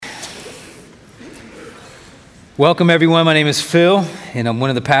Welcome, everyone. My name is Phil, and I'm one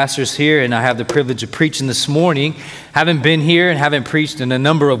of the pastors here, and I have the privilege of preaching this morning. Haven't been here and haven't preached in a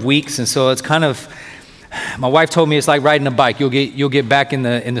number of weeks, and so it's kind of, my wife told me it's like riding a bike. You'll get back in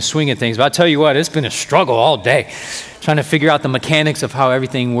the swing of things. But I'll tell you what, it's been a struggle all day, trying to figure out the mechanics of how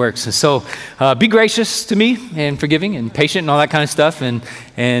everything works. And so be gracious to me and forgiving and patient and all that kind of stuff, and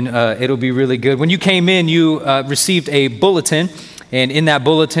it'll be really good. When you came in, you received a bulletin, and in that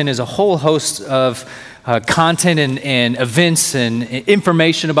bulletin is a whole host of content and events and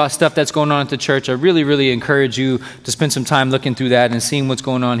information about stuff that's going on at the church. I really encourage you to spend some time looking through that and seeing what's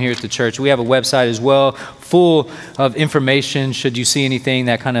going on here at the church. We have a website as well, full of information. Should you see anything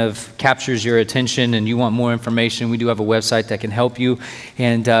that kind of captures your attention and you want more information, we do have a website that can help you.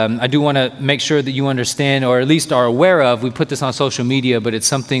 And I do want to make sure that you understand, or at least are aware of, we put this on social media, but it's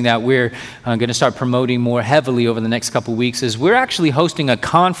something that we're going to start promoting more heavily over the next couple weeks, is we're actually hosting a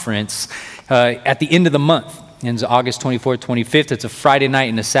conference at the end of the month. It's August 24th, 25th. It's a Friday night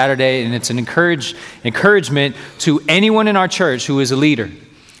and a Saturday, and it's an encouragement to anyone in our church who is a leader.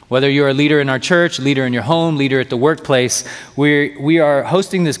 Whether you're a leader in our church, leader in your home, leader at the workplace, we are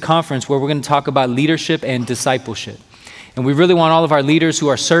hosting this conference where we're going to talk about leadership and discipleship. And we really want all of our leaders who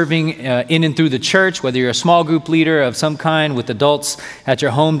are serving in and through the church, whether you're a small group leader of some kind with adults at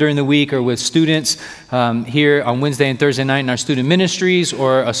your home during the week, or with students here on Wednesday and Thursday night in our student ministries,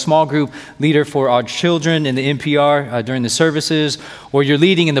 or a small group leader for our children in the NPR during the services, or you're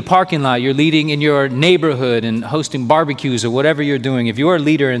leading in the parking lot, you're leading in your neighborhood and hosting barbecues or whatever you're doing. If you're a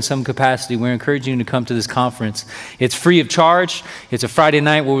leader in some capacity, we're encouraging you to come to this conference. It's free of charge. It's a Friday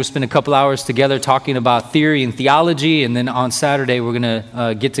night where we'll spend a couple hours together talking about theory and theology, and then on Saturday we're going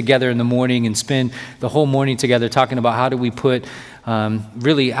to get together in the morning and spend the whole morning together talking about how do we put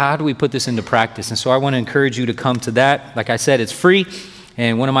this into practice. And so I want to encourage you to come to that. Like I said, it's free,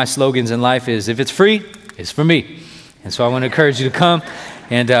 and one of my slogans in life is, if it's free, it's for me. And so I want to encourage you to come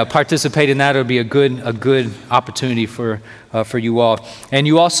and participate in that. It'll be a good opportunity for you all. And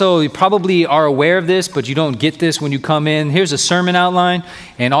you probably are aware of this, but you don't get this when you come in. Here's a sermon outline,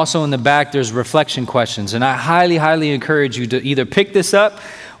 and also in the back there's reflection questions. And I highly encourage you to either pick this up,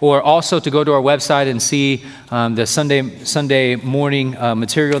 or also to go to our website and see the Sunday morning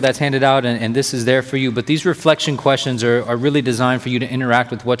material that's handed out, and this is there for you. But these reflection questions are really designed for you to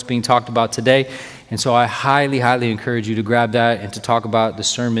interact with what's being talked about today. And so I highly encourage you to grab that and to talk about the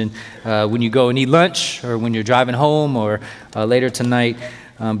sermon when you go and eat lunch, or when you're driving home, or later tonight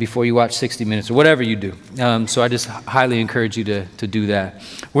before you watch 60 Minutes, or whatever you do. So I just highly encourage you to do that.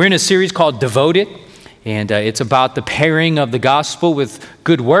 We're in a series called Devoted. And it's about the pairing of the gospel with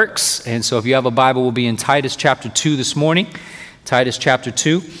good works. And so if you have a Bible, we'll be in Titus chapter 2 this morning. Titus chapter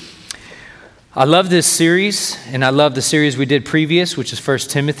 2. I love this series, and I love the series we did previous, which is 1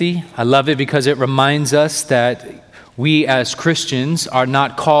 Timothy. I love it because it reminds us that we as Christians are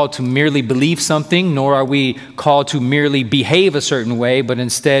not called to merely believe something, nor are we called to merely behave a certain way, but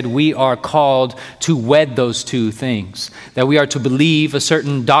instead we are called to wed those two things. That we are to believe a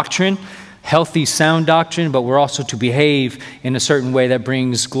certain doctrine, healthy, sound doctrine, but we're also to behave in a certain way that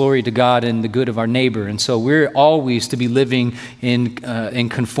brings glory to God and the good of our neighbor. And so we're always to be living in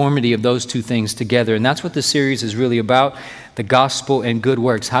conformity of those two things together. And that's what the series is really about, the gospel and good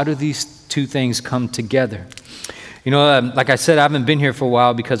works. How do these two things come together? You know, like I said, I haven't been here for a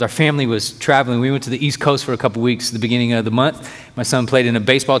while because our family was traveling. We went to the East Coast for a couple weeks at the beginning of the month. My son played in a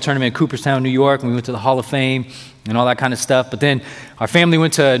baseball tournament in Cooperstown, New York, and we went to the Hall of Fame and all that kind of stuff. But then our family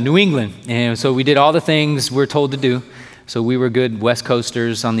went to New England, and so we did all the things we're told to do. So we were good West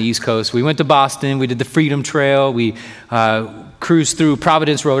Coasters on the East Coast. We went to Boston. We did the Freedom Trail. We cruised through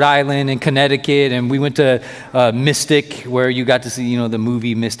Providence, Rhode Island, and Connecticut, and we went to Mystic, where you got to see, the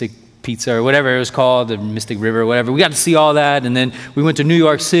movie Mystic Pizza or whatever it was called, the Mystic River or whatever. We got to see all that, and then we went to New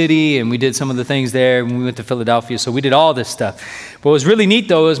York City, and we did some of the things there, and we went to Philadelphia, so we did all this stuff. But what was really neat,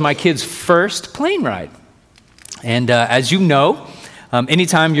 though, was my kid's first plane ride. And as you know,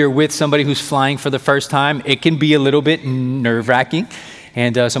 anytime you're with somebody who's flying for the first time, it can be a little bit nerve-wracking.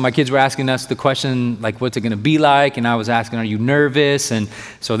 And so my kids were asking us the question, like, what's it going to be like? And I was asking, are you nervous? And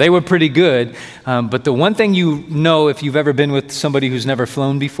so they were pretty good. But the one thing you know, if you've ever been with somebody who's never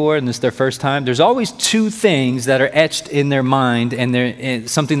flown before and it's their first time, there's always two things that are etched in their mind, and they're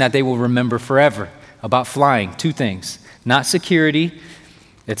something that they will remember forever about flying. Two things. Not security.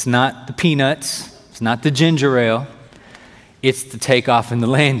 It's not the peanuts. It's not the ginger ale. It's the takeoff and the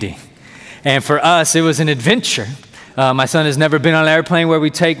landing. And for us, it was an adventure. My son has never been on an airplane where we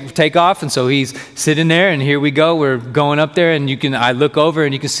take off, and so he's sitting there, and here we go. We're going up there, and I look over,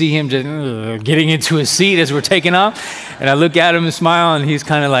 and you can see him just getting into his seat as we're taking off. And I look at him and smile, and he's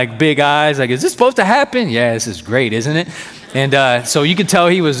kind of like big eyes, like, is this supposed to happen? Yeah, this is great, isn't it? And so you could tell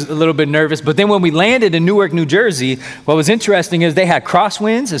he was a little bit nervous. But then when we landed in Newark, New Jersey, what was interesting is they had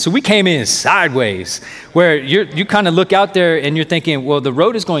crosswinds. And so we came in sideways, where you kind of look out there and you're thinking, well, the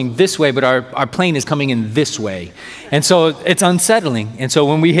road is going this way, but our plane is coming in this way. And so it's unsettling. And so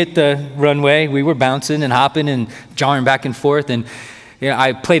when we hit the runway, we were bouncing and hopping and jarring back and forth. And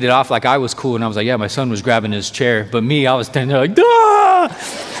I played it off like I was cool. And I was like, yeah, my son was grabbing his chair. But me, I was standing there like, ah!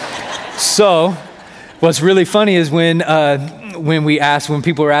 So what's really funny is when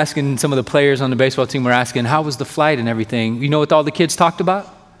people were asking, some of the players on the baseball team were asking, how was the flight and everything? You know what all the kids talked about?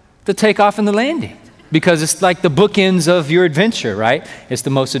 The takeoff and the landing. Because it's like the bookends of your adventure, right? It's the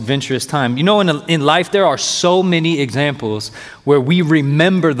most adventurous time. You know, in life, there are so many examples where we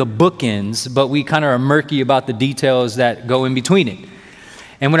remember the bookends, but we kind of are murky about the details that go in between it.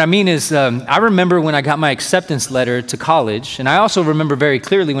 And what I mean is, I remember when I got my acceptance letter to college, and I also remember very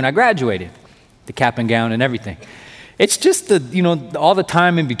clearly when I graduated, the cap and gown and everything. It's just all the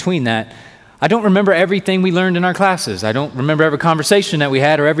time in between that. I don't remember everything we learned in our classes. I don't remember every conversation that we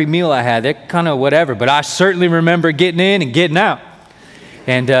had or every meal I had. That kind of whatever. But I certainly remember getting in and getting out.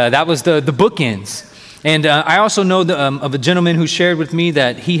 And that was the bookends. And I also know of a gentleman who shared with me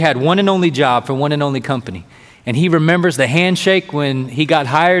that he had one and only job for one and only company. And he remembers the handshake when he got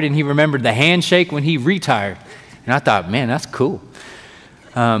hired, and he remembered the handshake when he retired. And I thought, man, that's cool.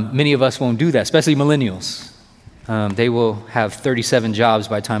 Many of us won't do that, especially millennials. They will have 37 jobs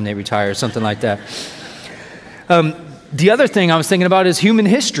by the time they retire, or something like that. The other thing I was thinking about is human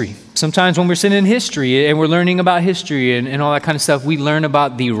history. Sometimes when we're sitting in history and we're learning about history and all that kind of stuff, we learn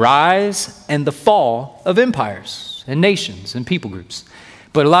about the rise and the fall of empires and nations and people groups.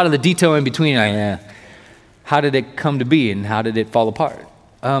 But a lot of the detail in between, how did it come to be and how did it fall apart?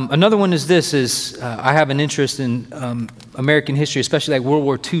 Another one is I have an interest in American history, especially like World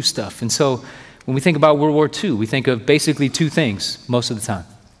War II stuff. And so when we think about World War II, we think of basically two things most of the time: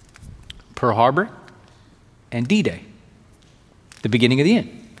 Pearl Harbor and D-Day, the beginning of the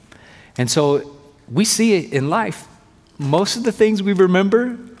end. And so we see it in life. Most of the things we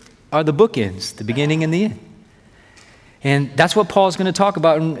remember are the bookends, the beginning and the end. And that's what Paul's going to talk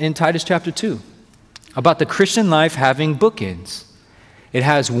about in Titus chapter 2, about the Christian life having bookends. It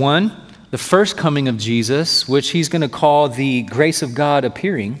has one, the first coming of Jesus, which he's going to call the grace of God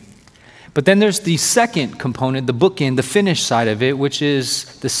appearing. But then there's the second component, the bookend, the finished side of it, which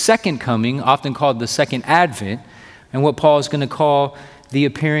is the second coming, often called the second advent, and what Paul is going to call the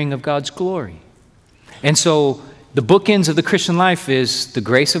appearing of God's glory. And so the bookends of the Christian life is the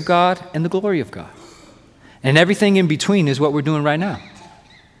grace of God and the glory of God. And everything in between is what we're doing right now.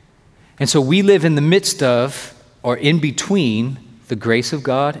 And so we live in the midst of, or in between, the grace of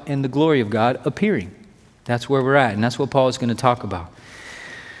God and the glory of God appearing. That's where we're at, and that's what Paul is going to talk about.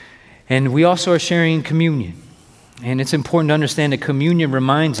 And we also are sharing communion. And it's important to understand that communion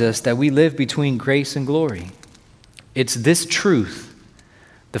reminds us that we live between grace and glory. It's this truth,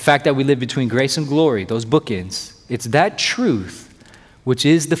 the fact that we live between grace and glory, those bookends, it's that truth which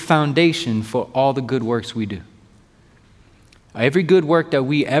is the foundation for all the good works we do. Every good work that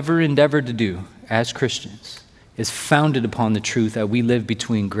we ever endeavor to do as Christians is founded upon the truth that we live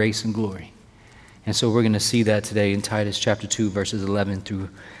between grace and glory. And so we're going to see that today in Titus chapter 2, verses 11 through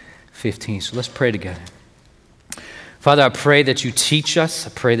 15. So let's pray together. Father, I pray that you teach us. I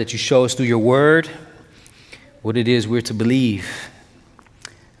pray that you show us through your word what it is we're to believe.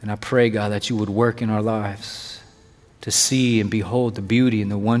 And I pray, God, that you would work in our lives to see and behold the beauty and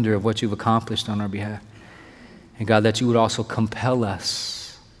the wonder of what you've accomplished on our behalf. And God, that you would also compel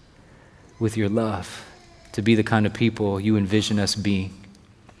us with your love to be the kind of people you envision us being.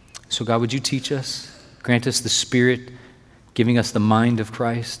 So God, would you teach us, grant us the Spirit, giving us the mind of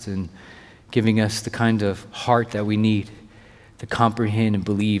Christ and giving us the kind of heart that we need to comprehend and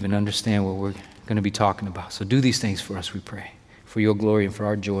believe and understand what we're going to be talking about. So do these things for us, we pray, for your glory and for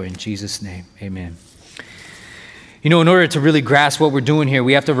our joy. In Jesus' name, amen. You know, in order to really grasp what we're doing here,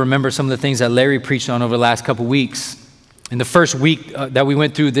 we have to remember some of the things that Larry preached on over the last couple weeks. In the first week that we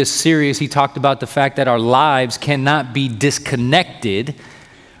went through this series, he talked about the fact that our lives cannot be disconnected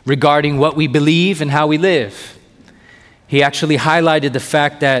regarding what we believe and how we live. He actually highlighted the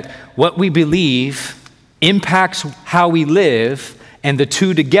fact that what we believe impacts how we live, and the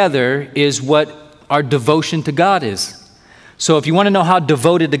two together is what our devotion to God is. So if you want to know how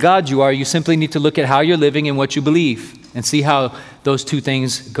devoted to God you are, you simply need to look at how you're living and what you believe and see how those two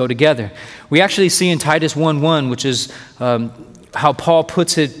things go together. We actually see in Titus 1:1, which is how Paul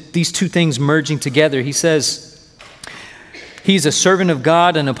puts it, these two things merging together. He says, he's a servant of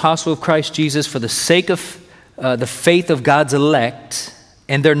God, an apostle of Christ Jesus, for the sake of the faith of God's elect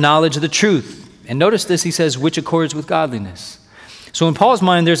and their knowledge of the truth. And notice this, he says, which accords with godliness. So in Paul's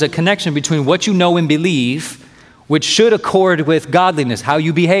mind, there's a connection between what you know and believe, which should accord with godliness, how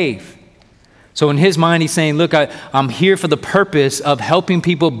you behave. So in his mind, he's saying, look, I'm here for the purpose of helping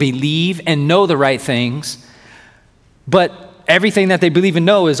people believe and know the right things, but everything that they believe and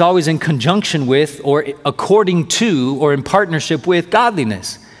know is always in conjunction with or according to or in partnership with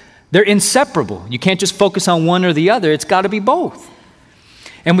godliness. They're inseparable. You can't just focus on one or the other. It's got to be both.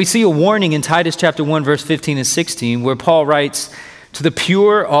 And we see a warning in Titus chapter 1, verse 15 and 16, where Paul writes, to the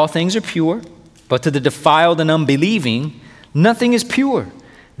pure, all things are pure, but to the defiled and unbelieving, nothing is pure.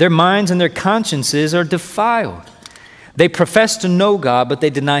 Their minds and their consciences are defiled. They profess to know God, but they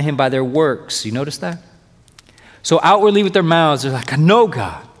deny him by their works. You notice that? So outwardly with their mouths, they're like, I know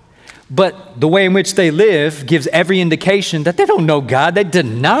God. But the way in which they live gives every indication that they don't know God. They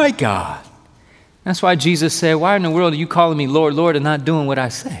deny God. That's why Jesus said, why in the world are you calling me Lord, Lord, and not doing what I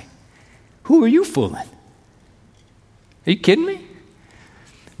say? Who are you fooling? Are you kidding me?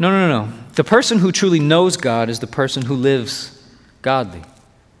 No. The person who truly knows God is the person who lives godly,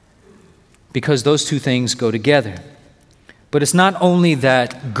 because those two things go together. But it's not only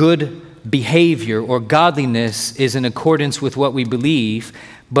that good behavior or godliness is in accordance with what we believe,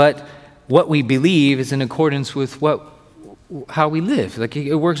 but what we believe is in accordance with how we live. Like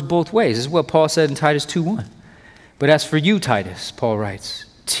it works both ways. This is what Paul said in Titus 2:1. But as for you, Titus, Paul writes,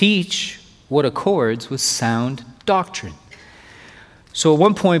 teach what accords with sound doctrine. So at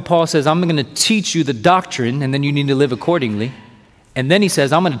one point, Paul says, I'm going to teach you the doctrine, and then you need to live accordingly. And then he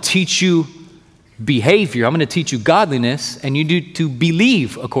says, I'm going to teach you behavior. I'm going to teach you godliness, and you need to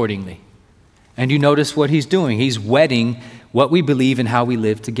believe accordingly. And you notice what he's doing. He's wedding what we believe and how we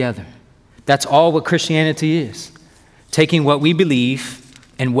live together. That's all what Christianity is. Taking what we believe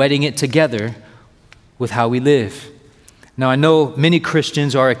and wedding it together with how we live. Now, I know many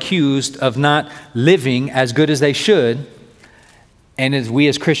Christians are accused of not living as good as they should. And as we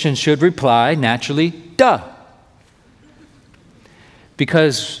as Christians should reply, naturally, duh.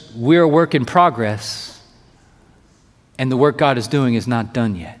 Because we're a work in progress, and the work God is doing is not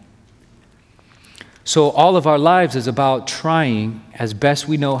done yet. So all of our lives is about trying as best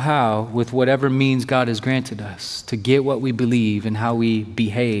we know how, with whatever means God has granted us, to get what we believe and how we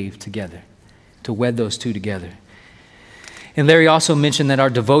behave together, to wed those two together. And Larry also mentioned that our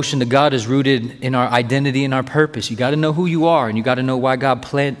devotion to God is rooted in our identity and our purpose. You got to know who you are, and you got to know why God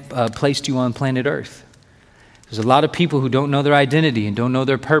placed you on planet Earth. There's a lot of people who don't know their identity and don't know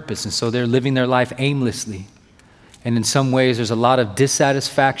their purpose, and so they're living their life aimlessly. And in some ways, there's a lot of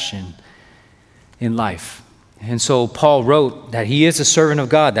dissatisfaction in life. And so Paul wrote that he is a servant of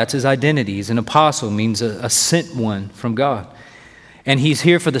God. That's his identity. He's an apostle, means a sent one from God. And he's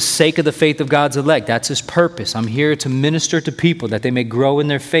here for the sake of the faith of God's elect. That's his purpose. I'm here to minister to people that they may grow in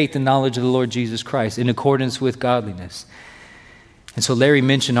their faith and knowledge of the Lord Jesus Christ in accordance with godliness. And so Larry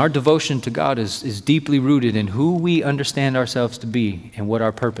mentioned our devotion to God is deeply rooted in who we understand ourselves to be and what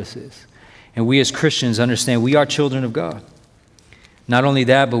our purpose is. And we as Christians understand we are children of God. Not only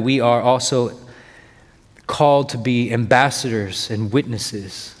that, but we are also called to be ambassadors and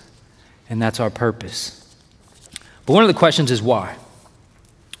witnesses, and that's our purpose. But one of the questions is why?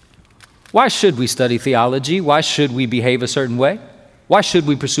 Why should we study theology? Why should we behave a certain way? Why should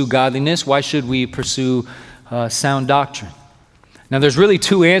we pursue godliness? Why should we pursue sound doctrine? Now, there's really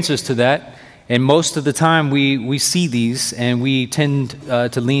two answers to that, and most of the time we see these and we tend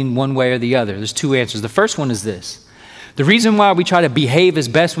to lean one way or the other. There's two answers. The first one is this. The reason why we try to behave as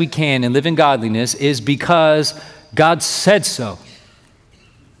best we can and live in godliness is because God said so.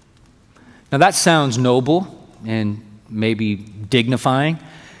 Now that sounds noble and maybe dignifying.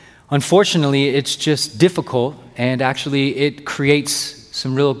 Unfortunately, it's just difficult, and actually it creates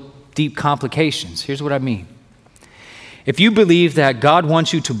some real deep complications. Here's what I mean. If you believe that God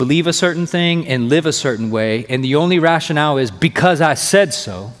wants you to believe a certain thing and live a certain way, and the only rationale is because I said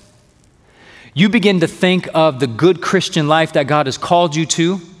so, you begin to think of the good Christian life that God has called you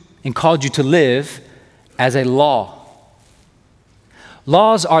to and called you to live as a law.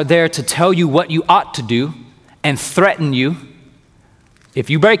 Laws are there to tell you what you ought to do and threaten you if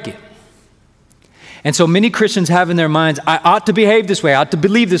you break it. And so many Christians have in their minds, I ought to behave this way, I ought to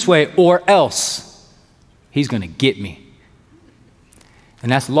believe this way, or else he's going to get me.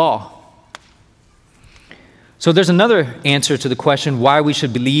 And that's law. So there's another answer to the question why we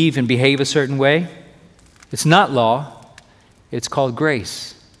should believe and behave a certain way. It's not law, It's called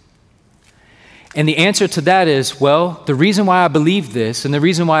grace. And the answer to that is, well, the reason why I believe this and the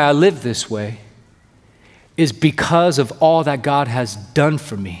reason why I live this way is because of all that God has done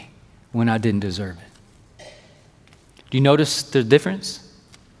for me when I didn't deserve it. Do you notice the difference?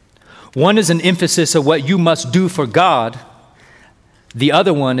 One is an emphasis of what you must do for God. The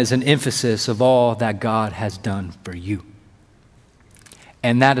other one is an emphasis of all that God has done for you.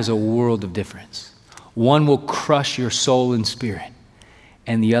 And that is a world of difference. One will crush your soul and spirit,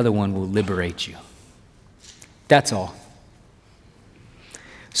 and the other one will liberate you. That's all.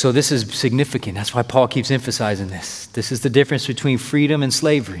 So this is significant. That's why Paul keeps emphasizing this. This is the difference between freedom and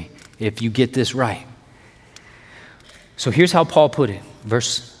slavery, if you get this right. So here's how Paul put it,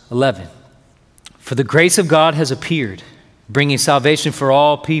 verse 11. For the grace of God has appeared, bringing salvation for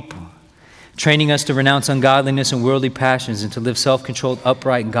all people, training us to renounce ungodliness and worldly passions and to live self-controlled,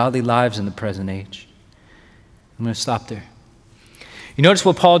 upright, and godly lives in the present age. I'm going to stop there. You notice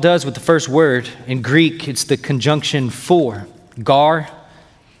what Paul does with the first word. In Greek, it's the conjunction for, gar,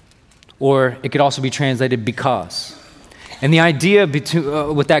 or it could also be translated because. And the idea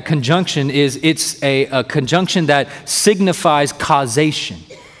with that conjunction is it's a conjunction that signifies causation.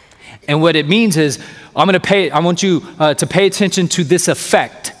 And what it means is, I want you to pay attention to this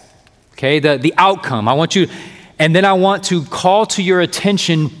effect, okay, the outcome. And then I want to call to your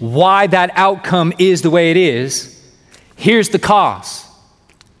attention why that outcome is the way it is. Here's the cause.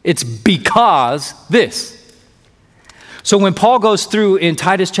 It's because this. So when Paul goes through in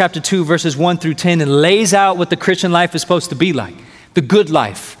Titus chapter 2, verses 1 through 10, and lays out what the Christian life is supposed to be like, the good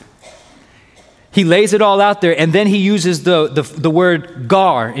life, he lays it all out there, and then he uses the word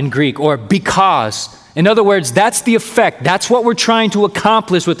gar in Greek, or because. In other words, that's the effect. That's what we're trying to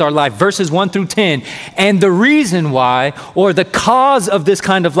accomplish with our life, verses 1 through 10. And the reason why, or the cause of this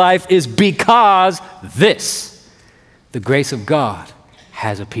kind of life is because this, the grace of God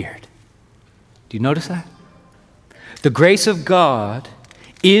has appeared. Do you notice that? The grace of God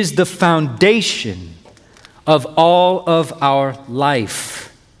is the foundation of all of our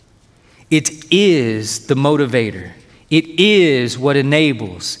life. It is the motivator. It is what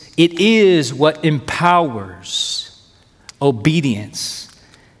enables. It is what empowers obedience,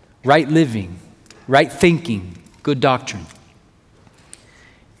 right living, right thinking, good doctrine.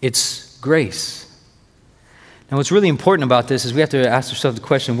 It's grace. Now, what's really important about this is we have to ask ourselves the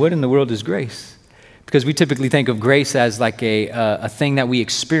question, what in the world is grace? Because we typically think of grace as like a thing that we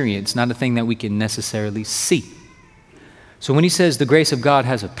experience, not a thing that we can necessarily see. So when he says the grace of God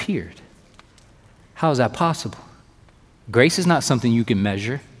has appeared, how is that possible? Grace is not something you can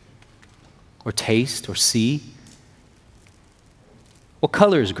measure or taste or see. What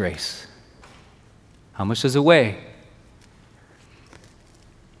color is grace? How much does it weigh?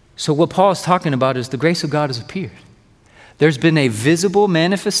 So what Paul is talking about is the grace of God has appeared. There's been a visible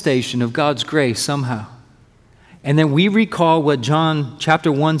manifestation of God's grace somehow. And then we recall what John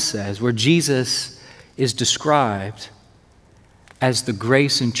chapter 1 says, where Jesus is described as the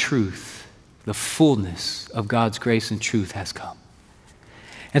grace and truth, the fullness of God's grace and truth has come.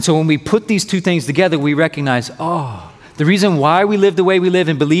 And so when we put these two things together, we recognize, the reason why we live the way we live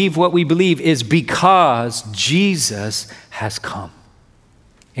and believe what we believe is because Jesus has come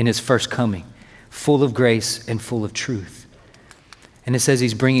in his first coming, full of grace and full of truth. And it says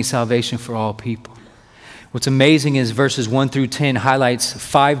he's bringing salvation for all people. What's amazing is verses 1 through 10 highlights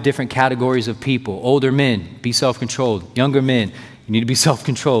 5 different categories of people. Older men, be self-controlled. Younger men, you need to be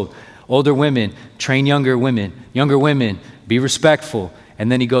self-controlled. Older women, train younger women. Younger women, be respectful. And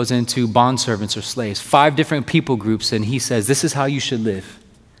then he goes into bondservants or slaves. 5 different people groups, and he says, this is how you should live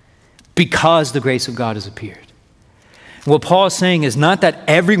because the grace of God has appeared. What Paul is saying is not that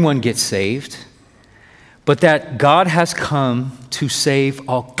everyone gets saved, but that God has come to save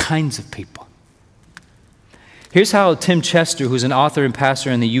all kinds of people. Here's how Tim Chester, who's an author and pastor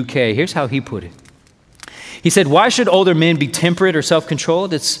in the UK, here's how he put it. He said, why should older men be temperate or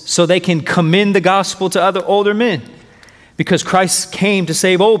self-controlled? It's so they can commend the gospel to other older men, because Christ came to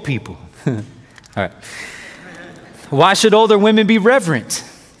save old people. All right. Why should older women be reverent?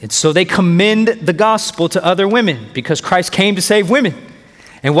 It's so they commend the gospel to other women, because Christ came to save women.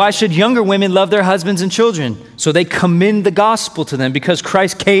 And why should younger women love their husbands and children? So they commend the gospel to them, because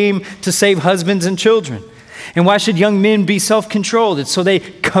Christ came to save husbands and children. And why should young men be self-controlled? It's so they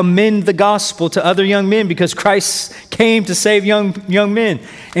commend the gospel to other young men, because Christ came to save young men.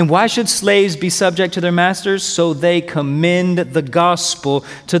 And why should slaves be subject to their masters? So they commend the gospel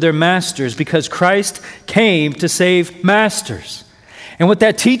to their masters, because Christ came to save masters. And what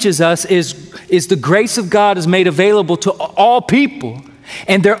that teaches us is the grace of God is made available to all people.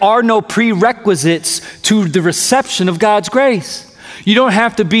 And there are no prerequisites to the reception of God's grace. You don't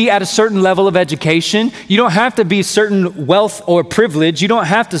have to be at a certain level of education. You don't have to be certain wealth or privilege. You don't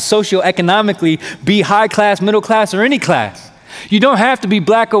have to socioeconomically be high class, middle class, or any class. You don't have to be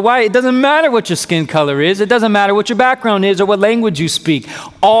black or white. It doesn't matter what your skin color is. It doesn't matter what your background is or what language you speak.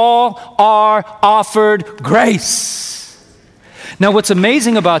 All are offered grace. Now, what's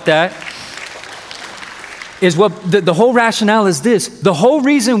amazing about that is what the whole rationale is this. The whole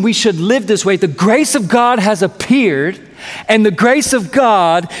reason we should live this way, the grace of God has appeared, and the grace of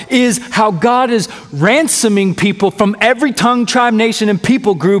God is how God is ransoming people from every tongue, tribe, nation, and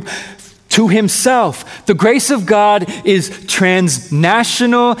people group to himself. The grace of God is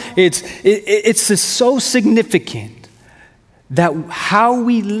transnational. It's just so significant that how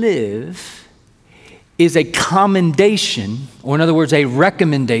we live is a commendation, or in other words, a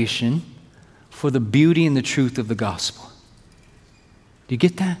recommendation for the beauty and the truth of the gospel. Do you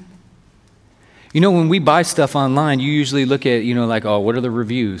get that? You know, when we buy stuff online, you usually look at, like, oh, what are the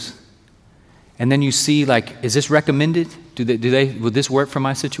reviews? And then you see, like, is this recommended? Would this work for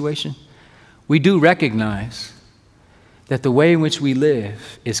my situation? We do recognize that the way in which we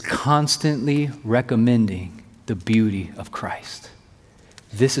live is constantly recommending the beauty of Christ.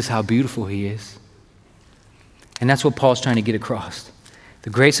 This is how beautiful he is. And that's what Paul's trying to get across. The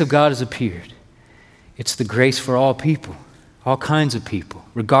grace of God has appeared. It's the grace for all people, all kinds of people,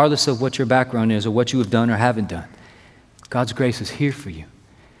 regardless of what your background is or what you have done or haven't done. God's grace is here for you,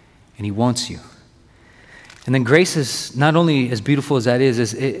 and he wants you. And then grace is not only as beautiful as that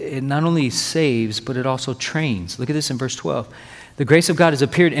is it not only saves, but it also trains. Look at this in verse 12. The grace of God has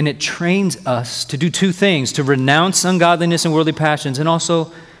appeared, and it trains us to do two things: to renounce ungodliness and worldly passions, and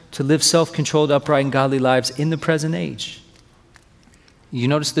also to live self-controlled, upright, and godly lives in the present age. You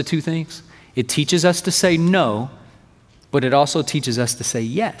notice the two things? It teaches us to say no, but it also teaches us to say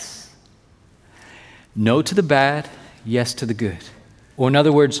yes. No to the bad, yes to the good. Or in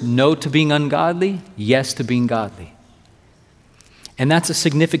other words, no to being ungodly, yes to being godly. And that's a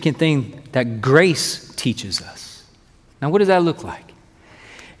significant thing that grace teaches us. Now, what does that look like?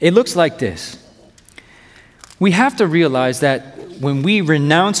 It looks like this. We have to realize that when we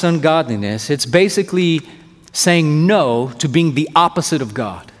renounce ungodliness, it's basically saying no to being the opposite of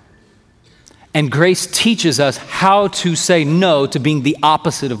God. And grace teaches us how to say no to being the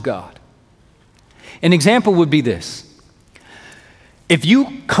opposite of God. An example would be this. If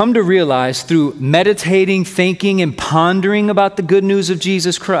you come to realize through meditating, thinking, and pondering about the good news of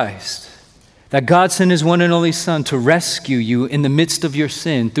Jesus Christ, that God sent his one and only Son to rescue you in the midst of your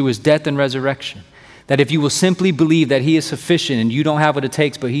sin through his death and resurrection, that if you will simply believe that he is sufficient and you don't have what it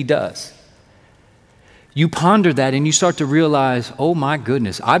takes, but he does, you ponder that and you start to realize, oh my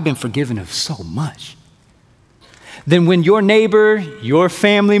goodness, I've been forgiven of so much. Then when your neighbor, your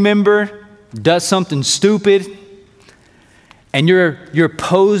family member does something stupid, and you're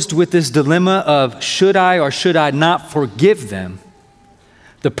posed with this dilemma of should I or should I not forgive them,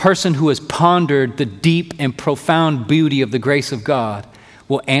 the person who has pondered the deep and profound beauty of the grace of God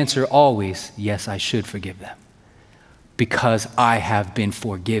will answer always, yes, I should forgive them because I have been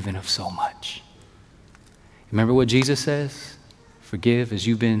forgiven of so much. Remember what Jesus says? Forgive as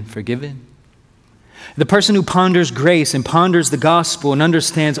you've been forgiven. The person who ponders grace and ponders the gospel and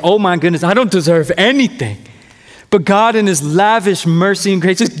understands, oh my goodness, I don't deserve anything. But God in his lavish mercy and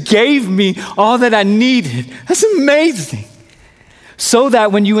grace just gave me all that I needed. That's amazing. So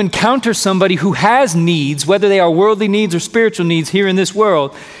that when you encounter somebody who has needs, whether they are worldly needs or spiritual needs here in this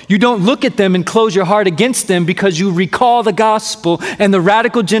world, you don't look at them and close your heart against them because you recall the gospel and the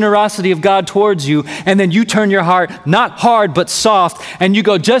radical generosity of God towards you, and then you turn your heart not hard but soft, and you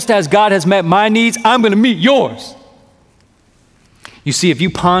go, just as God has met my needs, I'm going to meet yours. You see, if you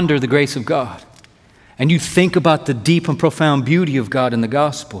ponder the grace of God and you think about the deep and profound beauty of God in the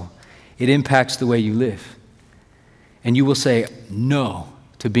gospel, it impacts the way you live. And you will say no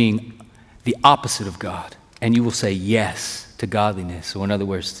to being the opposite of God. And you will say yes to godliness, or in other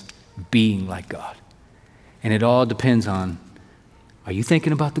words, being like God. And it all depends on, are you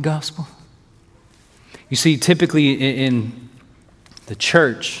thinking about the gospel? You see, typically in the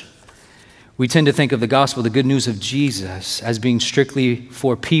church, we tend to think of the gospel, the good news of Jesus, as being strictly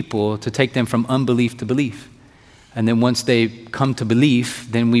for people to take them from unbelief to belief. And then once they come to belief,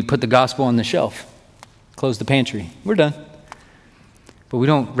 then we put the gospel on the shelf. Close the pantry. We're done. But we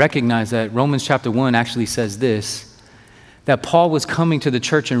don't recognize that Romans chapter 1 actually says this, that Paul was coming to the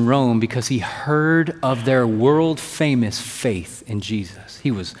church in Rome because he heard of their world-famous faith in Jesus.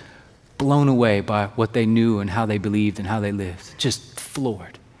 He was blown away by what they knew and how they believed and how they lived, just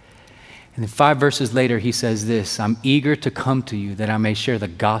floored. And then 5 verses later, he says this, I'm eager to come to you that I may share the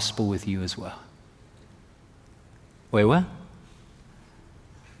gospel with you as well. Wait, what?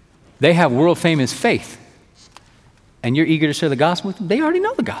 They have world famous faith, and you're eager to share the gospel with them? They already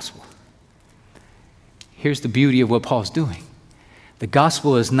know the gospel. Here's the beauty of what Paul's doing. The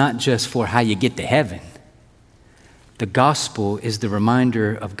gospel is not just for how you get to heaven. The gospel is the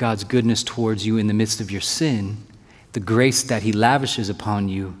reminder of God's goodness towards you in the midst of your sin, the grace that he lavishes upon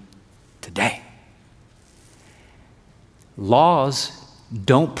you today. Laws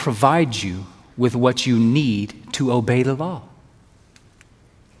don't provide you with what you need to obey the law.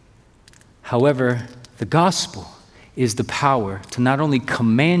 However, the gospel is the power to not only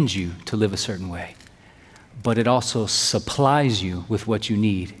command you to live a certain way, but it also supplies you with what you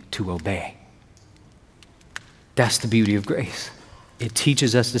need to obey. That's the beauty of grace. It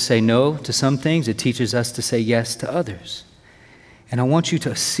teaches us to say no to some things. It teaches us to say yes to others. And I want you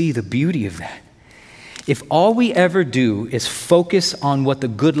to see the beauty of that. If all we ever do is focus on what the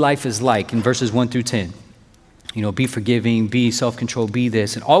good life is like in verses 1 through 10, be forgiving, be self-controlled, be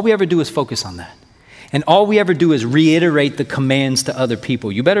this, and all we ever do is focus on that. And all we ever do is reiterate the commands to other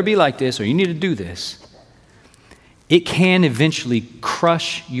people. You better be like this, or you need to do this. It can eventually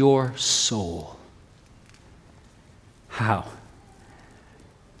crush your soul. How?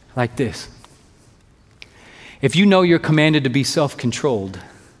 Like this. If you know you're commanded to be self-controlled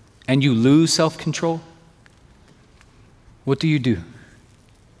and you lose self-control, what do?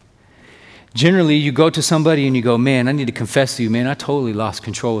 Generally, you go to somebody and you go, man, I need to confess to you, man, I totally lost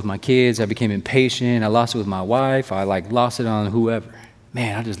control with my kids. I became impatient. I lost it with my wife. I lost it on whoever.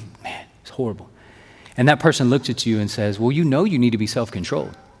 Man, it's horrible. And that person looks at you and says, well, you need to be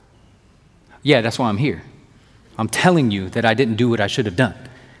self-controlled. Yeah, that's why I'm here. I'm telling you that I didn't do what I should have done.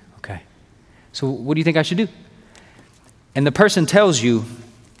 Okay. So what do you think I should do? And the person tells you,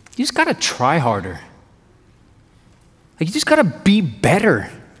 you just got to try harder. You just got to be better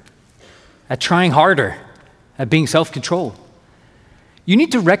at trying harder, at being self-controlled. You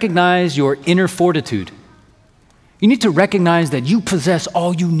need to recognize your inner fortitude. You need to recognize that you possess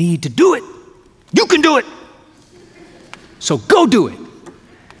all you need to do it. You can do it. So go do it.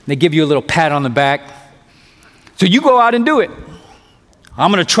 They give you a little pat on the back. So you go out and do it.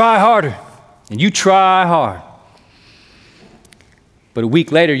 I'm going to try harder. And you try hard. But a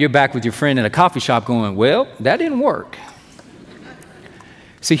week later, you're back with your friend in a coffee shop going, well, that didn't work.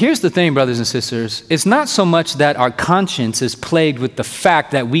 See, here's the thing, brothers and sisters. It's not so much that our conscience is plagued with the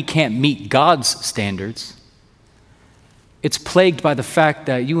fact that we can't meet God's standards. It's plagued by the fact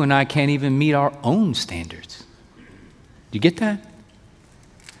that you and I can't even meet our own standards. Do you get that?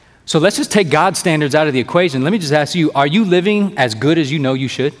 So let's just take God's standards out of the equation. Let me just ask you, are you living as good as you know you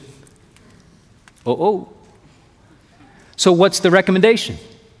should? So what's the recommendation?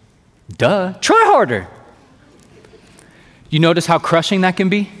 Duh, try harder. You notice how crushing that can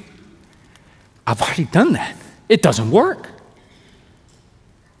be? I've already done that. It doesn't work.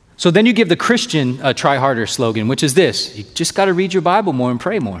 So then you give the Christian try harder slogan, which is this: you just got to read your Bible more and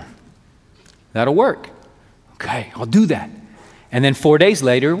pray more. That'll work. Okay, I'll do that. And then 4 days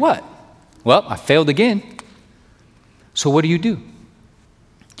later, what? Well, I failed again. So what do?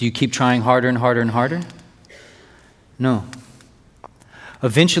 Do you keep trying harder and harder and harder? No.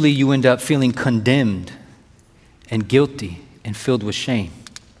 Eventually you end up feeling condemned and guilty and filled with shame.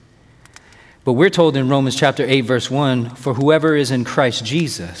 But we're told in Romans chapter 8, verse 1, for whoever is in Christ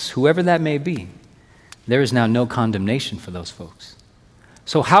Jesus, whoever that may be, there is now no condemnation for those folks.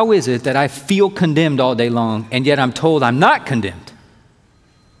 So how is it that I feel condemned all day long and yet I'm told I'm not condemned?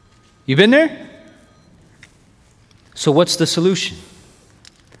 You been there? So what's the solution?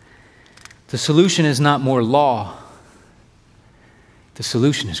 The solution is not more law. The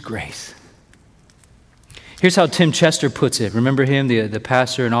solution is grace. Here's how Tim Chester puts it. Remember him, the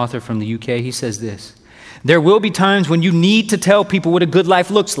pastor and author from the UK? He says this: there will be times when you need to tell people what a good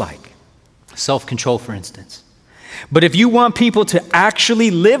life looks like. Self-control, for instance. But if you want people to actually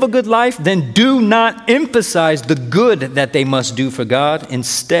live a good life, then do not emphasize the good that they must do for God.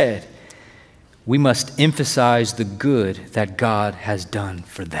 Instead, we must emphasize the good that God has done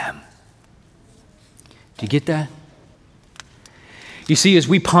for them. Do you get that? You see, as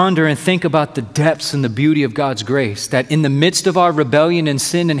we ponder and think about the depths and the beauty of God's grace, that in the midst of our rebellion and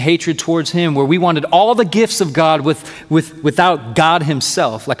sin and hatred towards Him, where we wanted all the gifts of God without God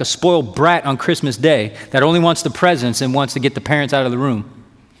Himself, like a spoiled brat on Christmas Day that only wants the presents and wants to get the parents out of the room.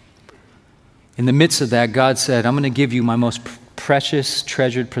 In the midst of that, God said, I'm going to give you my most precious,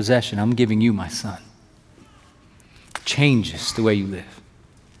 treasured possession. I'm giving you my Son. Changes the way you live.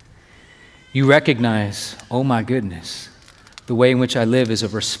 You recognize, oh my goodness, the way in which I live is a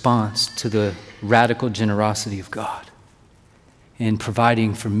response to the radical generosity of God in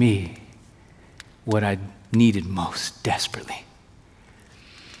providing for me what I needed most desperately.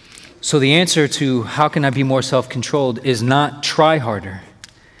 So the answer to how can I be more self-controlled is not try harder.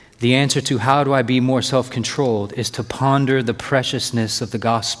 The answer to how do I be more self-controlled is to ponder the preciousness of the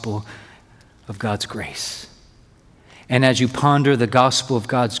gospel of God's grace. And as you ponder the gospel of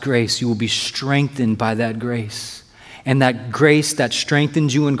God's grace, you will be strengthened by that grace. And that grace that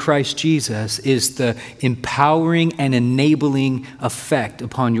strengthens you in Christ Jesus is the empowering and enabling effect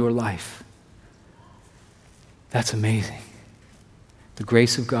upon your life. That's amazing. The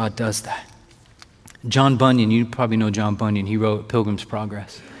grace of God does that. John Bunyan, you probably know John Bunyan, he wrote Pilgrim's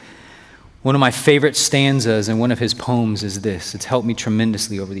Progress. One of my favorite stanzas in one of his poems is this. It's helped me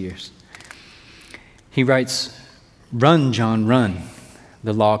tremendously over the years. He writes, "Run, John, run,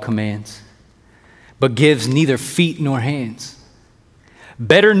 the law commands, but gives neither feet nor hands.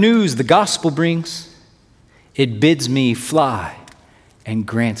 Better news the gospel brings. It bids me fly and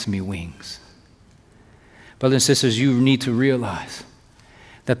grants me wings." Brothers and sisters, you need to realize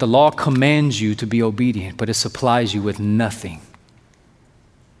that the law commands you to be obedient, but it supplies you with nothing.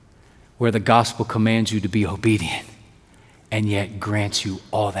 Where the gospel commands you to be obedient and yet grants you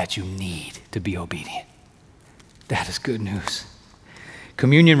all that you need to be obedient. That is good news.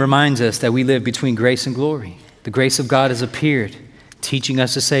 Communion reminds us that we live between grace and glory. The grace of God has appeared, teaching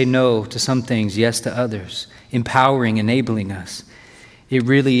us to say no to some things, yes to others, empowering, enabling us. It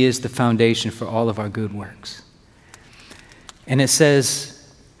really is the foundation for all of our good works. And it says,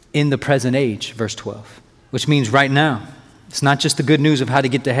 in the present age, verse 12, which means right now. It's not just the good news of how to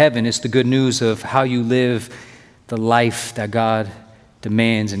get to heaven, it's the good news of how you live the life that God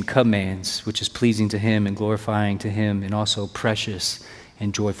demands and commands, which is pleasing to Him and glorifying to Him and also precious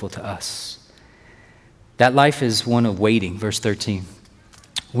and joyful to us. That life is one of waiting, verse 13.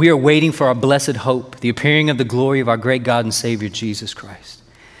 We are waiting for our blessed hope, the appearing of the glory of our great God and Savior, Jesus Christ.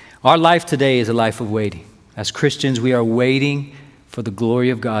 Our life today is a life of waiting. As Christians, we are waiting for the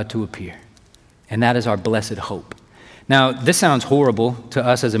glory of God to appear, and that is our blessed hope. Now, this sounds horrible to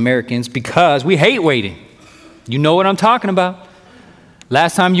us as Americans because we hate waiting. You know what I'm talking about.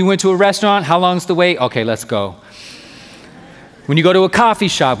 Last time you went to a restaurant, how long's the wait? Okay, let's go. When you go to a coffee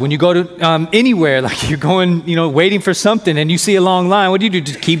shop, when you go to anywhere, like you're going, waiting for something and you see a long line, what do?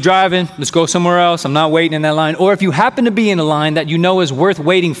 Just keep driving. Let's go somewhere else. I'm not waiting in that line. Or if you happen to be in a line that you know is worth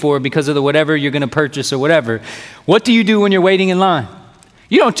waiting for because of the whatever you're going to purchase or whatever, what do you do when you're waiting in line?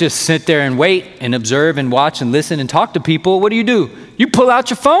 You don't just sit there and wait and observe and watch and listen and talk to people. What do? You pull out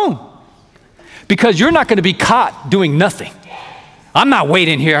your phone because you're not going to be caught doing nothing. I'm not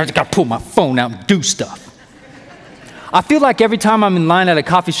waiting here. I just got to pull my phone out and do stuff. I feel like every time I'm in line at a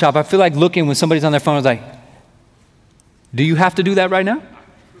coffee shop, I feel like looking when somebody's on their phone, I was like, do you have to do that right now?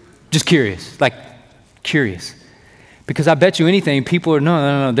 Just curious, curious. Because I bet you anything, people are,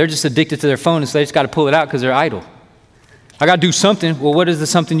 no, they're just addicted to their phone and so they just got to pull it out because they're idle. I got to do something. Well, what is the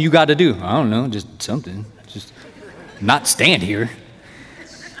something you got to do? I don't know, just something. Just not stand here.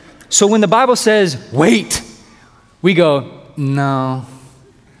 So when the Bible says, wait, we go, no,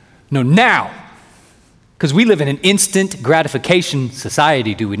 now. Because we live in an instant gratification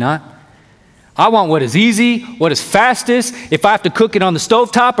society, do we not? I want what is easy, what is fastest. If I have to cook it on the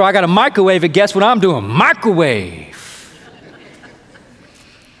stovetop or I got to microwave it, guess what I'm doing? Microwave.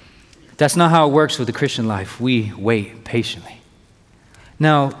 That's not how it works with the Christian life. We wait patiently.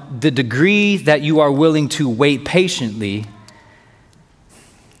 Now, the degree that you are willing to wait patiently,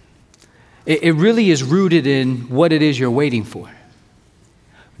 it really is rooted in what it is you're waiting for.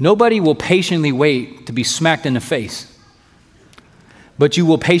 Nobody will patiently wait to be smacked in the face, but you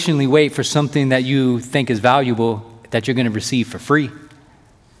will patiently wait for something that you think is valuable that you're going to receive for free.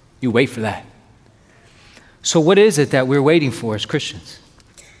 You wait for that. So what is it that we're waiting for as Christians?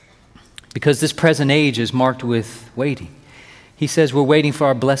 Because this present age is marked with waiting. He says we're waiting for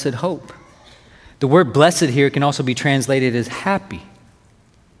our blessed hope. The word blessed here can also be translated as happy.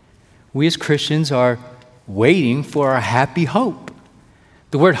 We as Christians are waiting for our happy hope.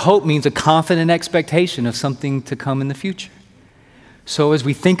 The word hope means a confident expectation of something to come in the future. So as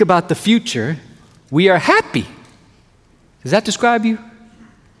we think about the future, we are happy. Does that describe you?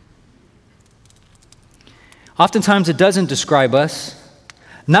 Oftentimes it doesn't describe us,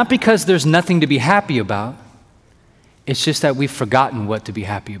 not because there's nothing to be happy about. It's just that we've forgotten what to be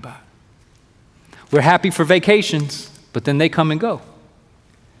happy about. We're happy for vacations, but then they come and go.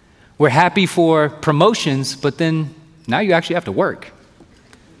 We're happy for promotions, but then now you actually have to work.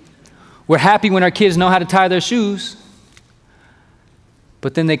 We're happy when our kids know how to tie their shoes,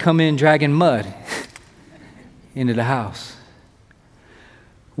 but then they come in dragging mud into the house.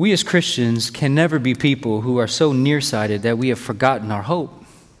 We as Christians can never be people who are so nearsighted that we have forgotten our hope.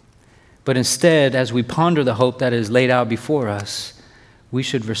 But instead, as we ponder the hope that is laid out before us, we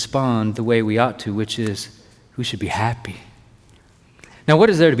should respond the way we ought to, which is we should be happy. Now, what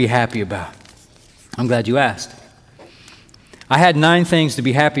is there to be happy about? I'm glad you asked. I had 9 things to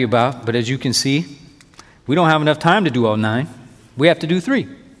be happy about, but as you can see, we don't have enough time to do all 9. We have to do 3.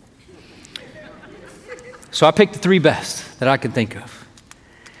 So I picked the 3 best that I could think of.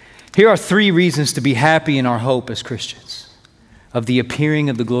 Here are 3 reasons to be happy in our hope as Christians of the appearing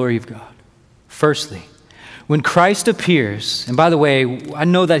of the glory of God. Firstly, when Christ appears, and by the way, I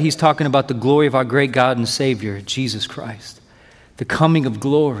know that he's talking about the glory of our great God and Savior, Jesus Christ. The coming of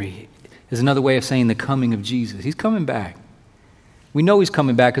glory is another way of saying the coming of Jesus. He's coming back. We know he's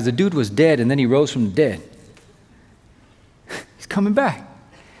coming back because the dude was dead and then he rose from the dead. He's coming back.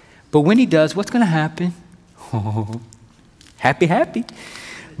 But when he does, what's going to happen? Oh, happy, happy.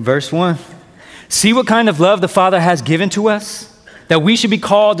 Verse 1. See what kind of love the Father has given to us, that we should be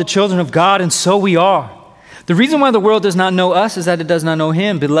called the children of God, and so we are. The reason why the world does not know us is that it does not know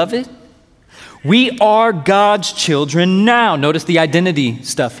him. Beloved, we are God's children now. Notice the identity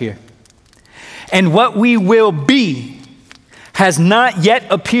stuff here. And what we will be has not yet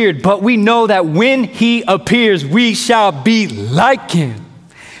appeared, but we know that when he appears, we shall be like him,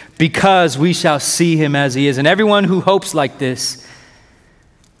 because we shall see him as he is. And everyone who hopes like this,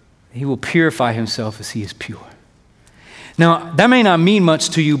 he will purify himself as he is pure. Now, that may not mean much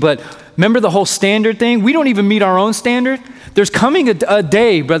to you, but remember the whole standard thing? We don't even meet our own standard. There's coming a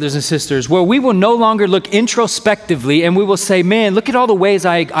day, brothers and sisters, where we will no longer look introspectively and we will say, man, look at all the ways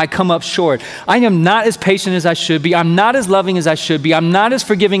I come up short. I am not as patient as I should be. I'm not as loving as I should be. I'm not as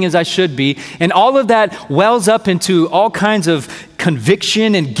forgiving as I should be. And all of that wells up into all kinds of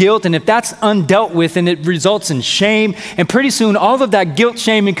conviction and guilt. And if that's undealt with, and it results in shame, and pretty soon all of that guilt,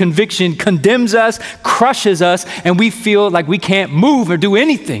 shame, and conviction condemns us, crushes us, and we feel like we can't move or do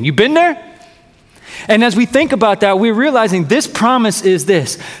anything. You been there? And as we think about that, we're realizing this promise is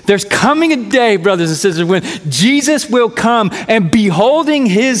this. There's coming a day, brothers and sisters, when Jesus will come, and beholding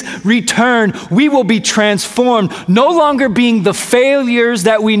his return, we will be transformed, no longer being the failures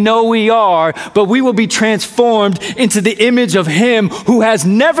that we know we are, but we will be transformed into the image of him who has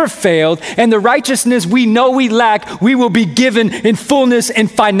never failed, and the righteousness we know we lack, we will be given in fullness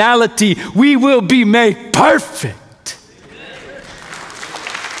and finality. We will be made perfect.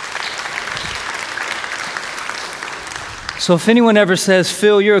 So if anyone ever says,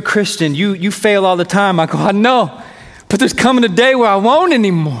 Phil, you're a Christian, you fail all the time, I go, I know, but there's coming a day where I won't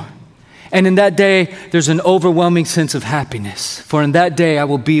anymore. And in that day, there's an overwhelming sense of happiness. For in that day, I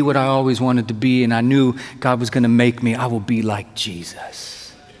will be what I always wanted to be, and I knew God was going to make me. I will be like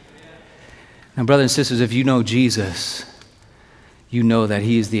Jesus. Now, brothers and sisters, if you know Jesus, you know that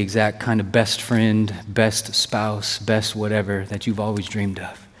he is the exact kind of best friend, best spouse, best whatever that you've always dreamed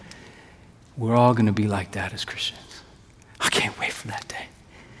of. We're all going to be like that as Christians. I can't wait for that day.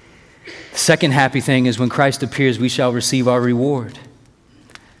 The second happy thing is when Christ appears, we shall receive our reward.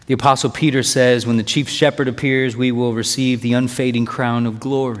 The Apostle Peter says, when the chief shepherd appears, we will receive the unfading crown of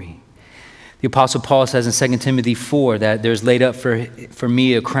glory. The Apostle Paul says in 2 Timothy 4 that there's laid up for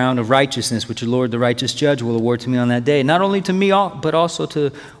me a crown of righteousness, which the Lord, the righteous judge, will award to me on that day. Not only to me, but also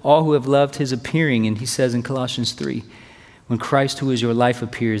to all who have loved his appearing. And he says in Colossians 3, when Christ, who is your life,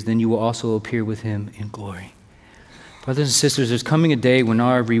 appears, then you will also appear with him in glory. Brothers and sisters, there's coming a day when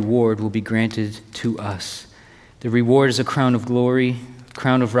our reward will be granted to us. The reward is a crown of glory, a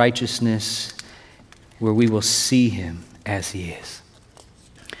crown of righteousness, where we will see him as he is.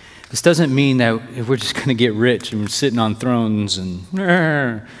 This doesn't mean that we're just going to get rich and sitting on thrones and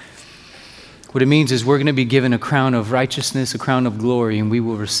what it means is we're going to be given a crown of righteousness, a crown of glory, and we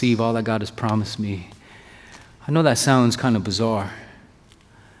will receive all that God has promised me. I know that sounds kind of bizarre,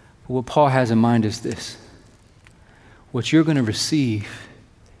 but what Paul has in mind is this. What you're going to receive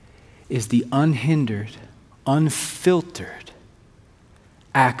is the unhindered, unfiltered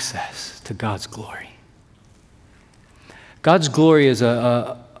access to God's glory. God's glory is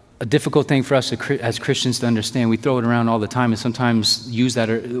a difficult thing for us as Christians to understand. We throw it around all the time and sometimes use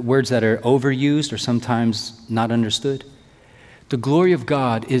words that are overused or sometimes not understood. The glory of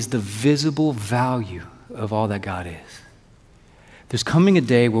God is the visible value of all that God is. There's coming a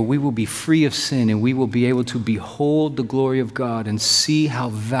day where we will be free of sin and we will be able to behold the glory of God and see how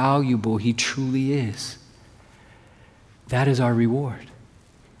valuable he truly is. That is our reward.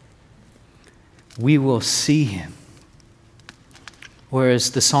 We will see him.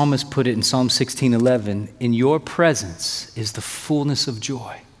 Whereas the psalmist put it in Psalm 16:11, in your presence is the fullness of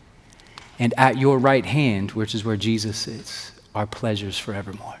joy, and at your right hand, which is where Jesus sits, are pleasures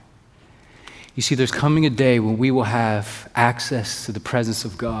forevermore. You see, there's coming a day when we will have access to the presence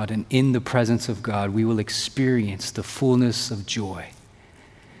of God, and in the presence of God, we will experience the fullness of joy.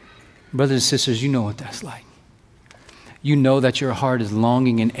 Brothers and sisters, you know what that's like. You know that your heart is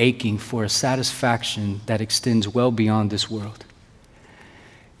longing and aching for a satisfaction that extends well beyond this world.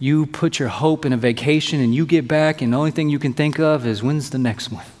 You put your hope in a vacation and you get back, and the only thing you can think of is, when's the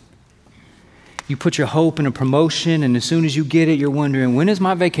next one? You put your hope in a promotion, and as soon as you get it, you're wondering, when is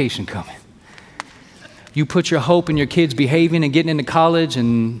my vacation coming? You put your hope in your kids behaving and getting into college,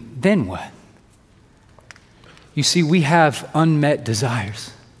 and then what? You see, we have unmet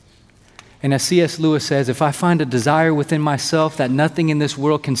desires. And as C.S. Lewis says, if I find a desire within myself that nothing in this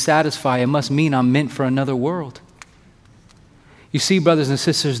world can satisfy, it must mean I'm meant for another world. You see, brothers and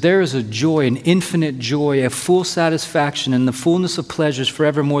sisters, there is a joy, an infinite joy, a full satisfaction in the fullness of pleasures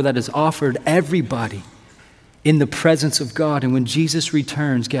forevermore that is offered everybody in the presence of God. And when Jesus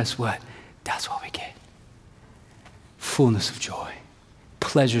returns, guess what? That's what we get. Fullness of joy,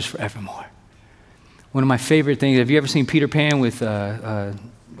 pleasures forevermore. One of my favorite things, have you ever seen Peter Pan with,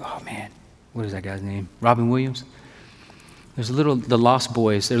 what is that guy's name? Robin Williams? There's the Lost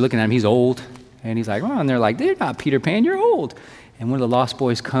Boys, they're looking at him, he's old, and he's like, oh, and they're like, they're not Peter Pan, you're old. And one of the Lost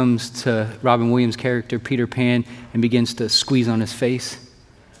Boys comes to Robin Williams' character, Peter Pan, and begins to squeeze on his face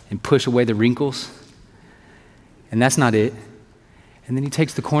and push away the wrinkles. And that's not it. And then he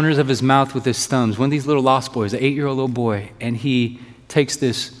takes the corners of his mouth with his thumbs. One of these little Lost Boys, an 8-year-old little boy, and he takes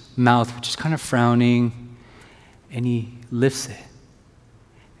this mouth, which is kind of frowning, and he lifts it.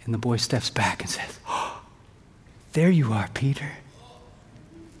 And the boy steps back and says, oh, there you are, Peter.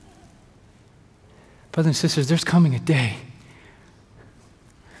 Brothers and sisters, there's coming a day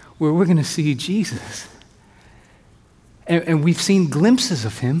where we're going to see Jesus. And we've seen glimpses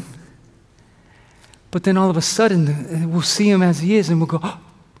of him. But then all of a sudden, we'll see him as he is, and we'll go, oh,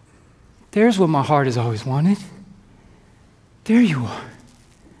 there's what my heart has always wanted. There you are.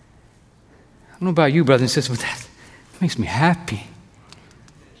 I don't know about you, brothers and sisters, but that makes me happy.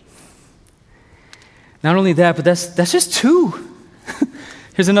 Not only that, but that's just two.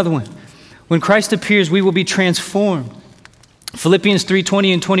 Here's another one. When Christ appears, we will be transformed. Philippians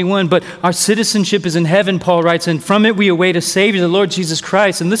 3:20 and 21, but our citizenship is in heaven, Paul writes, and from it we await a Savior, the Lord Jesus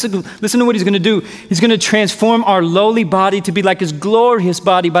Christ. And listen to what he's going to do. He's going to transform our lowly body to be like his glorious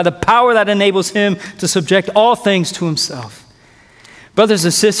body by the power that enables him to subject all things to himself. Brothers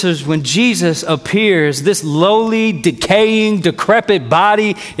and sisters, when Jesus appears, this lowly, decaying, decrepit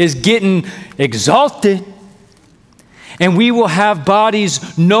body is getting exalted. And we will have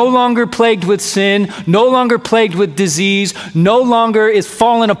bodies no longer plagued with sin, no longer plagued with disease, no longer is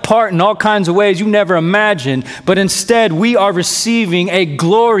falling apart in all kinds of ways you never imagined, but instead we are receiving a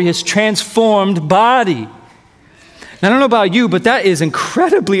glorious, transformed body. Now, I don't know about you, but that is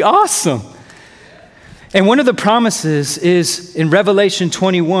incredibly awesome. And one of the promises is in Revelation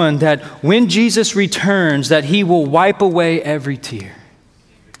 21 that when Jesus returns, that he will wipe away every tear.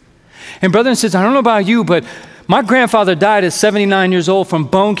 And brothers and sisters, I don't know about you, but my grandfather died at 79 years old from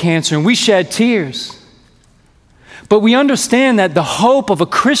bone cancer, and we shed tears. But we understand that the hope of a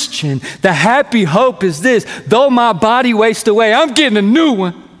Christian, the happy hope is this: though my body wastes away, I'm getting a new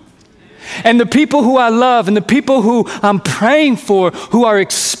one. And the people who I love and the people who I'm praying for, who are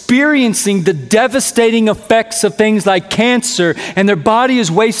experiencing the devastating effects of things like cancer and their body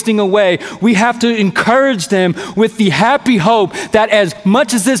is wasting away, we have to encourage them with the happy hope that as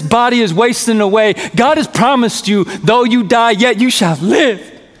much as this body is wasting away, God has promised you, though you die, yet you shall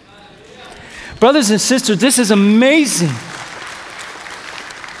live. Brothers and sisters, this is amazing.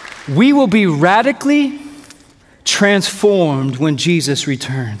 We will be radically transformed when Jesus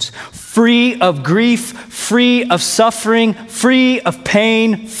returns. Free of grief, free of suffering, free of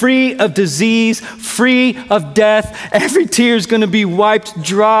pain, free of disease, free of death. Every tear is going to be wiped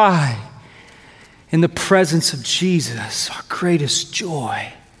dry in the presence of Jesus, our greatest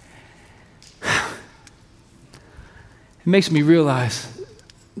joy. It makes me realize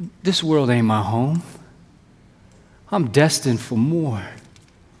this world ain't my home. I'm destined for more.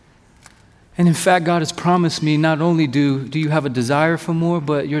 And in fact, God has promised me not only do you have a desire for more,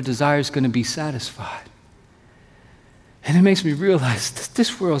 but your desire is going to be satisfied. And it makes me realize that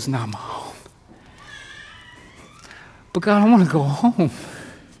this world's not my home. But God, I want to go home.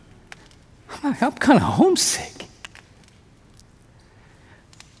 I'm kind of homesick.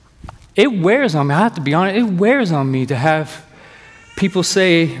 It wears on me. I have to be honest. It wears on me to have people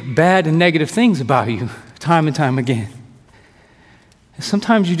say bad and negative things about you time and time again.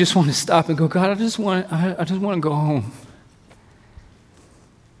 Sometimes you just want to stop and go, God, I just want to go home.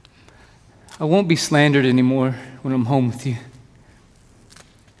 I won't be slandered anymore when I'm home with you.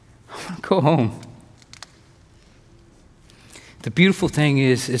 Go home. The beautiful thing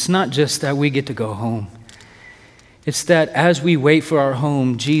is, it's not just that we get to go home. It's that as we wait for our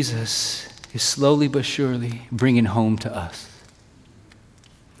home, Jesus is slowly but surely bringing home to us.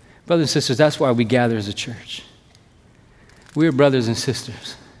 Brothers and sisters, that's why we gather as a church. We are brothers and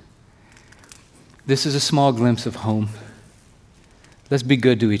sisters. This is a small glimpse of home. Let's be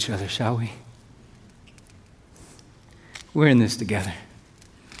good to each other, shall we? We're in this together.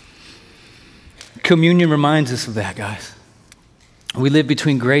 Communion reminds us of that, guys. We live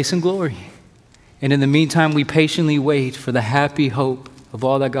between grace and glory. And in the meantime, we patiently wait for the happy hope of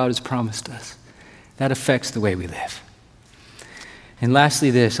all that God has promised us. That affects the way we live. And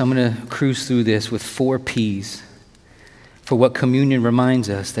lastly, this, I'm going to cruise through this with 4 P's for what communion reminds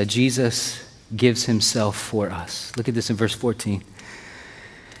us that Jesus gives himself for us. Look at this in verse 14.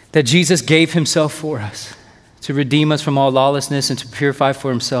 That Jesus gave himself for us to redeem us from all lawlessness and to purify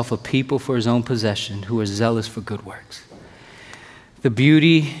for himself a people for his own possession who are zealous for good works. The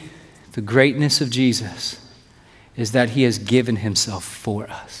beauty, the greatness of Jesus is that he has given himself for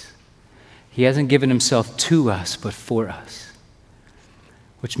us. He hasn't given himself to us, but for us,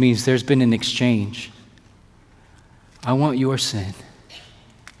 which means there's been an exchange. I want your sin,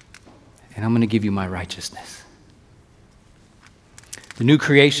 and I'm going to give you my righteousness. The new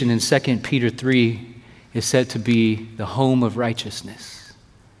creation in 2 Peter 3 is said to be the home of righteousness,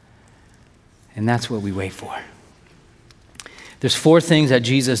 and that's what we wait for. There's 4 things that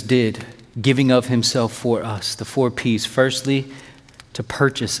Jesus did, giving of himself for us, the 4 P's. Firstly, to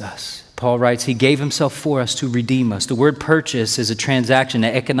purchase us. Paul writes, he gave himself for us to redeem us. The word purchase is a transaction,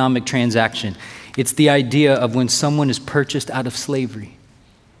 an economic transaction. It's the idea of when someone is purchased out of slavery.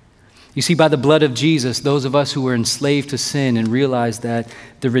 You see, by the blood of Jesus, those of us who were enslaved to sin and realize that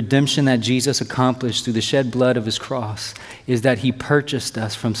the redemption that Jesus accomplished through the shed blood of his cross is that he purchased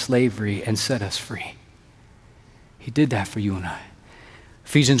us from slavery and set us free. He did that for you and I.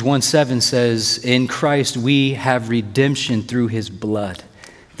 Ephesians 1:7 says, in Christ we have redemption through his blood,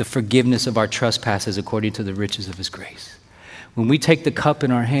 the forgiveness of our trespasses according to the riches of his grace. When we take the cup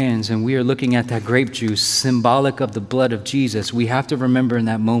in our hands and we are looking at that grape juice, symbolic of the blood of Jesus, we have to remember in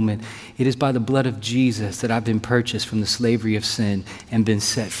that moment, it is by the blood of Jesus that I've been purchased from the slavery of sin and been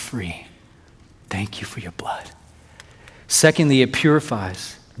set free. Thank you for your blood. Secondly, it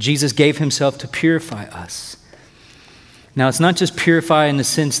purifies. Jesus gave himself to purify us. Now, it's not just purify in the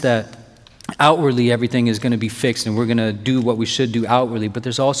sense that outwardly everything is going to be fixed and we're going to do what we should do outwardly, but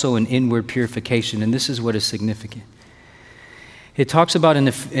there's also an inward purification, and this is what is significant. It talks about in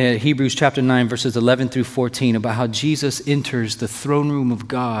Hebrews chapter 9, verses 11 through 14, about how Jesus enters the throne room of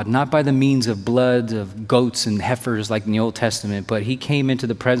God, not by the means of blood of goats and heifers like in the Old Testament, but he came into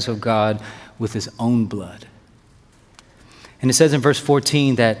the presence of God with his own blood. And it says in verse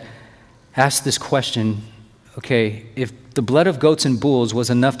 14 that, ask this question, okay, if the blood of goats and bulls was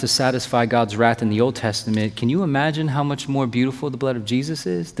enough to satisfy God's wrath in the Old Testament, can you imagine how much more beautiful the blood of Jesus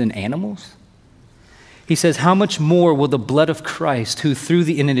is than animals? He says, how much more will the blood of Christ, who through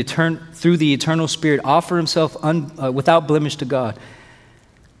the eternal Spirit offer himself without blemish to God,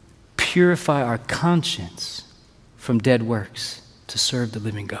 purify our conscience from dead works to serve the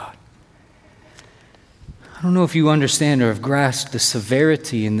living God? I don't know if you understand or have grasped the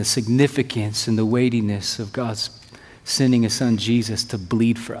severity and the significance and the weightiness of God's sending his son Jesus to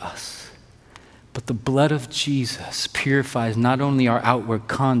bleed for us. But the blood of Jesus purifies not only our outward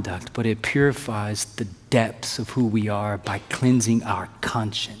conduct, but it purifies the depths of who we are by cleansing our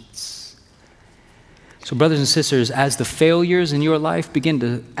conscience. So brothers and sisters, as the failures in your life begin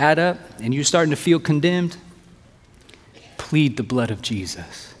to add up and you're starting to feel condemned, plead the blood of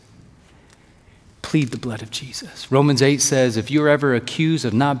Jesus. Plead the blood of Jesus. Romans 8 says, if you're ever accused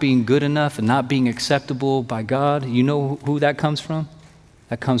of not being good enough and not being acceptable by God, you know who that comes from?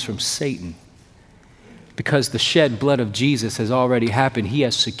 That comes from Satan. Because the shed blood of Jesus has already happened. He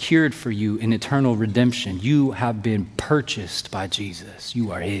has secured for you an eternal redemption. You have been purchased by Jesus.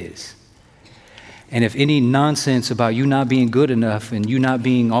 You are his. And if any nonsense about you not being good enough and you not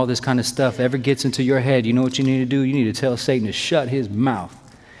being all this kind of stuff ever gets into your head, you know what you need to do? You need to tell Satan to shut his mouth.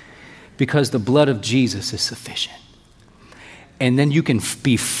 Because the blood of Jesus is sufficient. And then you can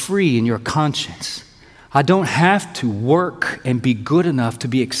be free in your conscience. I don't have to work and be good enough to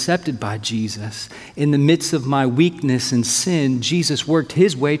be accepted by Jesus. In the midst of my weakness and sin, Jesus worked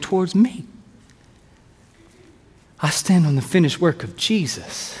his way towards me. I stand on the finished work of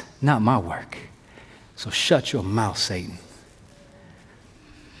Jesus, not my work. So shut your mouth, Satan.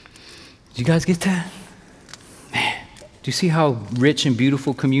 Did you guys get that? Man. Do you see how rich and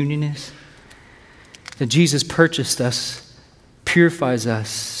beautiful communion is? That Jesus purchased us, purifies us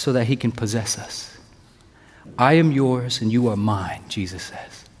so that he can possess us. I am yours and you are mine, Jesus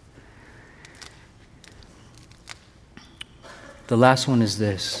says. The last one is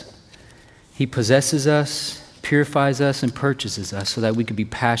this. He possesses us, purifies us, and purchases us so that we can be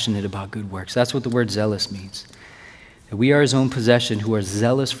passionate about good works. That's what the word zealous means. That we are his own possession who are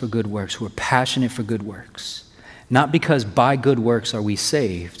zealous for good works, who are passionate for good works. Not because by good works are we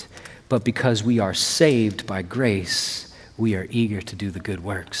saved, but because we are saved by grace, we are eager to do the good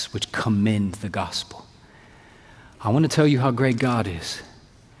works, which commend the gospel. I want to tell you how great God is.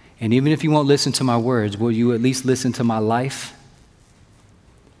 And even if you won't listen to my words, will you at least listen to my life?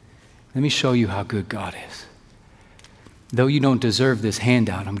 Let me show you how good God is. Though you don't deserve this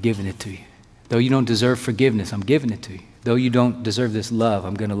handout, I'm giving it to you. Though you don't deserve forgiveness, I'm giving it to you. Though you don't deserve this love,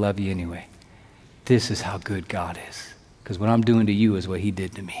 I'm going to love you anyway. This is how good God is. Because what I'm doing to you is what he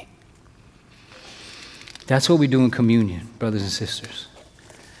did to me. That's what we do in communion, brothers and sisters.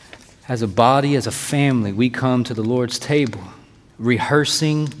 As a body, as a family, we come to the Lord's table,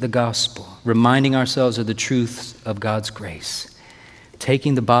 rehearsing the gospel, reminding ourselves of the truths of God's grace,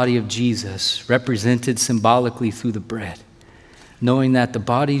 taking the body of Jesus, represented symbolically through the bread, knowing that the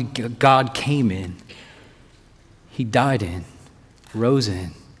body God came in, he died in, rose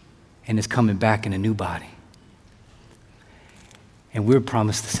in, and is coming back in a new body. And we're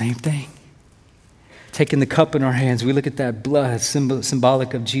promised the same thing. Taking the cup in our hands, we look at that blood,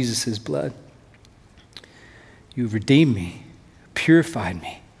 symbolic of Jesus' blood. You redeemed me, purified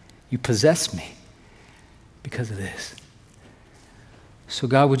me, you possessed me because of this. So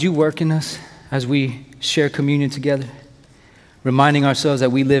God, would you work in us as we share communion together, reminding ourselves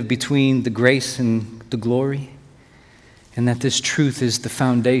that we live between the grace and the glory, and that this truth is the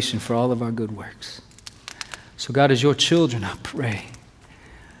foundation for all of our good works. So God, as your children, I pray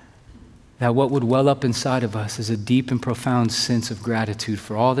that what would well up inside of us is a deep and profound sense of gratitude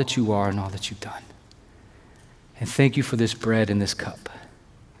for all that you are and all that you've done. And thank you for this bread and this cup.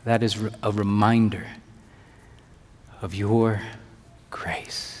 That is a reminder of your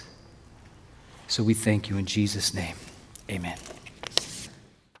grace. So we thank you in Jesus' name. Amen.